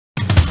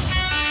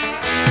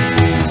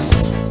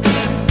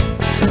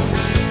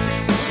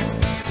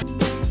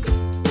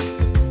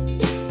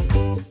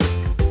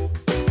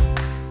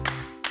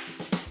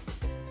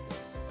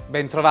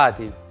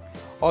Bentrovati!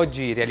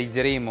 Oggi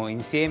realizzeremo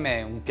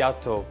insieme un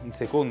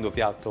secondo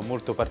piatto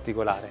molto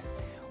particolare,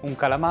 un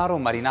calamaro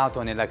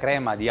marinato nella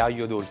crema di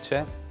aglio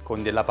dolce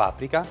con della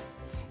paprika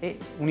e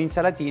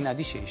un'insalatina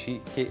di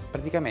ceci che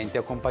praticamente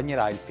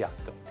accompagnerà il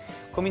piatto.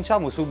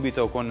 Cominciamo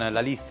subito con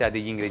la lista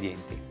degli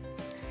ingredienti.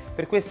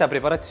 Per questa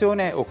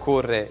preparazione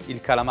occorre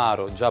il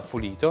calamaro già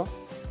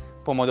pulito,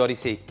 pomodori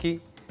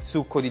secchi,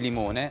 succo di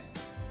limone,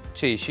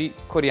 ceci,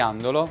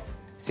 coriandolo,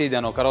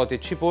 sedano, carote e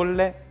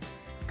cipolle,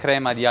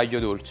 crema di aglio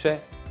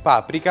dolce,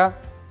 paprika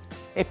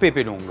e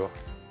pepe lungo.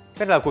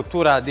 Per la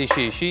cottura dei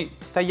ceci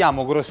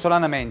tagliamo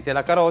grossolanamente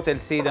la carota, il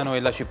sedano e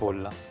la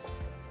cipolla,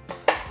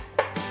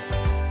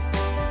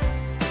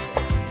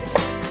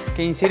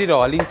 che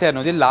inserirò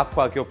all'interno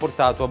dell'acqua che ho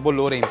portato a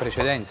bollore in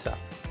precedenza.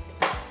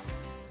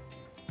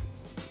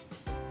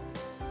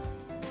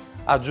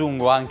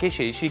 Aggiungo anche i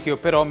ceci che ho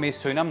però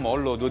messo in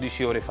ammollo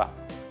 12 ore fa.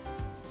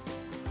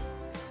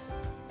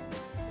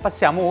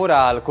 Passiamo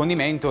ora al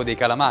condimento dei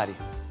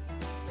calamari.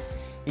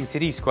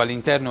 Inserisco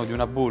all'interno di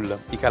una bowl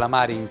i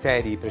calamari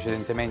interi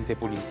precedentemente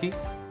puliti,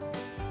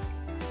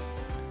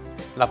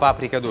 la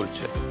paprika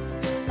dolce,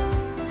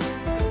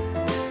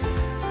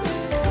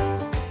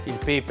 il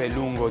pepe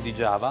lungo di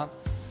Java,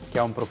 che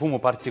ha un profumo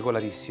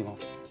particolarissimo,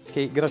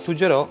 che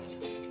grattugerò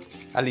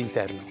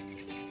all'interno,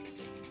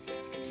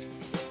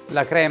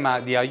 la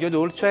crema di aglio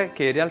dolce,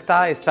 che in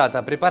realtà è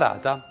stata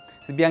preparata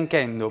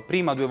sbianchendo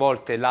prima 2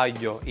 volte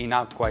l'aglio in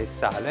acqua e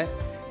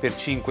sale per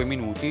 5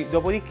 minuti,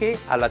 dopodiché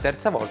alla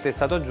terza volta è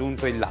stato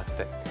aggiunto il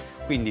latte.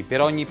 Quindi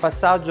per ogni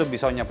passaggio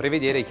bisogna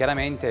prevedere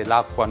chiaramente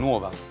l'acqua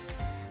nuova,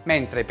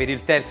 mentre per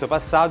il terzo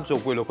passaggio,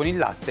 quello con il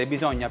latte,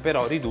 bisogna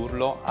però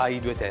ridurlo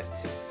ai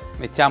 2/3.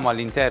 Mettiamo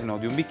all'interno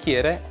di un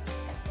bicchiere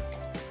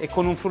e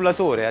con un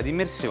frullatore ad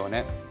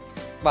immersione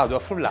vado a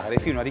frullare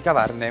fino a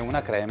ricavarne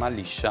una crema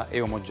liscia e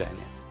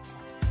omogenea.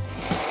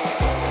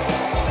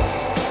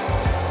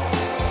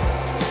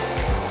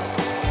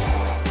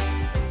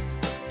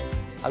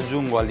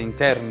 Aggiungo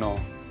all'interno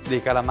dei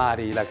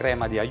calamari la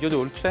crema di aglio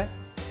dolce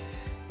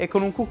e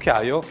con un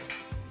cucchiaio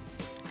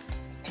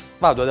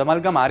vado ad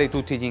amalgamare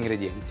tutti gli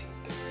ingredienti.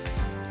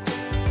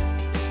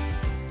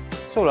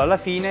 Solo alla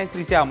fine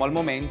tritiamo al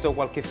momento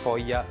qualche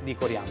foglia di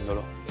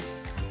coriandolo.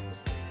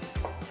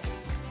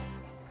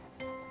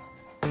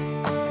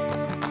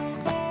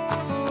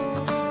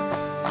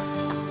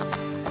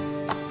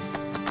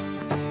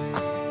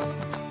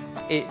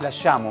 E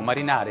lasciamo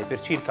marinare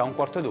per circa un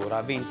quarto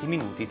d'ora, 20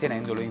 minuti,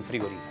 tenendolo in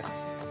frigorifero.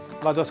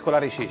 Vado a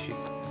scolare i ceci.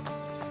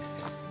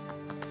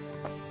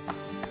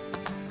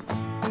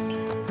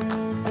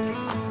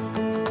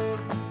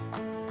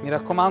 Mi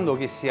raccomando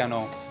che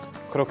siano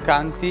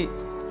croccanti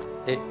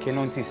e che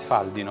non si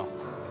sfaldino.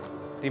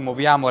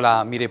 Rimuoviamo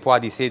la mirepoix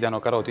di sedano,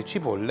 carote e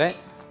cipolle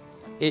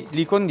e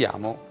li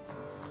condiamo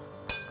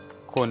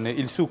con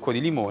il succo di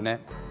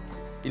limone,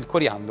 il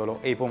coriandolo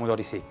e i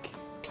pomodori secchi.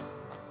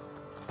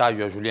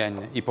 Taglio a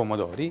julienne i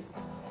pomodori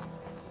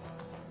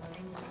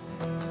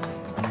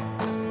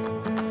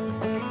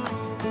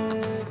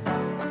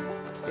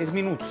e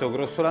sminuzzo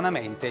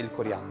grossolanamente il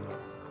coriandolo.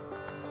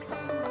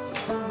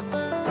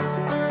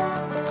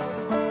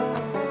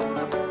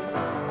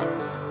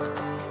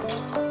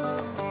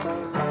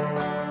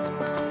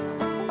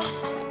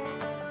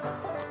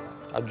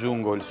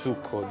 Aggiungo il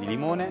succo di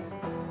limone,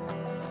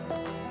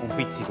 un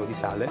pizzico di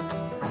sale,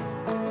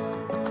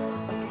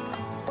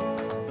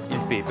 il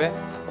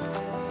pepe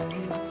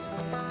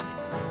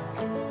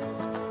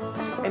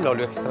e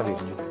l'olio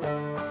extravergine.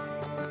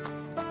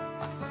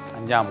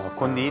 Andiamo a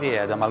condire e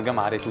ad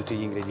amalgamare tutti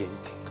gli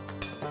ingredienti.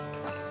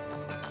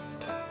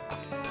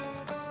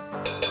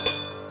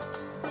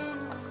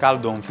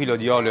 Scaldo un filo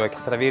di olio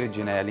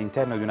extravergine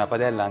all'interno di una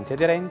padella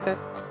antiaderente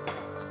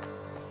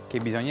che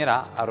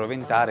bisognerà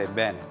arroventare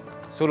bene.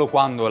 Solo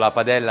quando la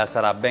padella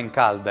sarà ben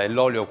calda e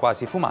l'olio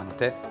quasi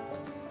fumante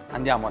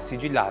andiamo a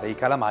sigillare i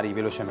calamari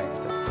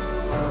velocemente.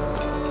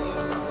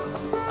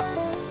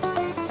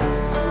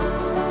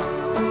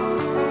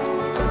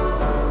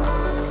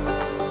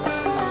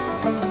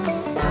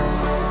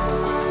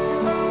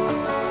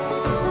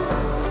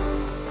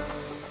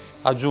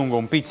 Aggiungo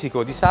un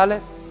pizzico di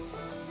sale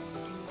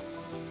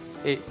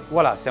e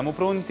voilà, siamo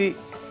pronti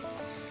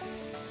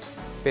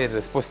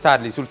per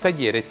spostarli sul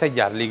tagliere e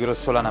tagliarli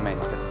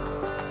grossolanamente.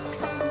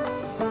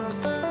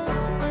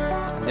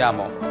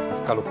 Andiamo a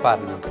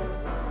scalopparli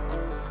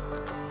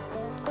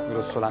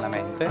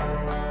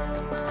grossolanamente.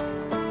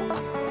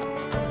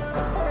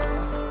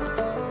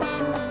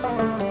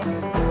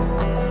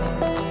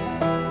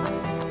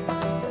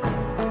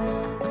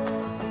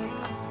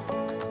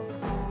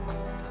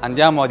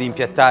 Andiamo ad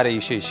impiattare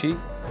i ceci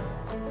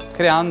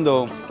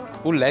creando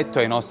un letto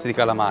ai nostri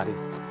calamari.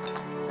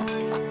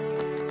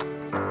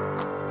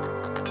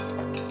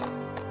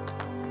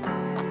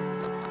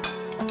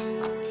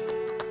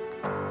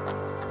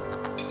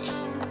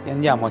 E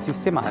andiamo a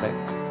sistemare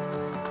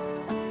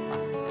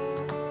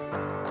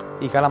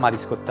i calamari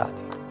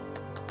scottati.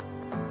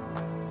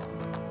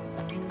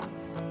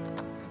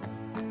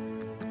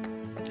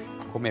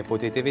 Come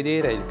potete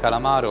vedere, il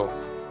calamaro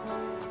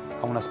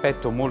ha un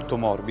aspetto molto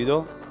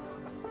morbido,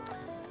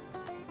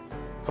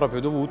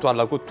 proprio dovuto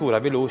alla cottura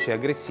veloce e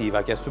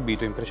aggressiva che ha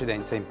subito in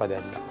precedenza in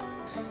padella.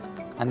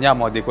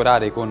 Andiamo a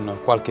decorare con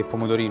qualche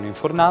pomodorino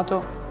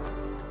infornato,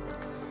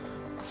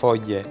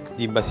 foglie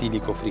di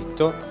basilico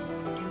fritto,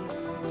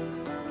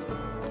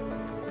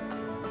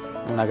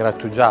 una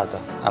grattugiata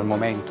al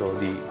momento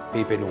di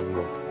pepe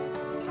lungo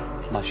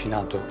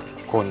macinato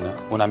con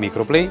una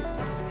microplane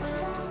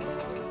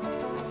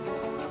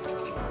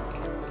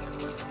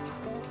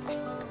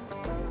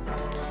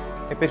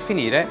e per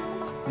finire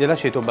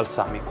dell'aceto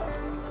balsamico.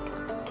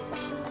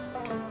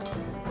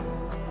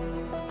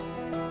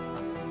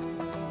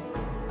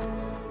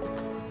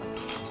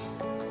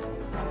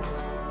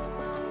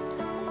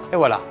 E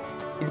voilà,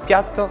 il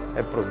piatto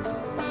è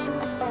pronto.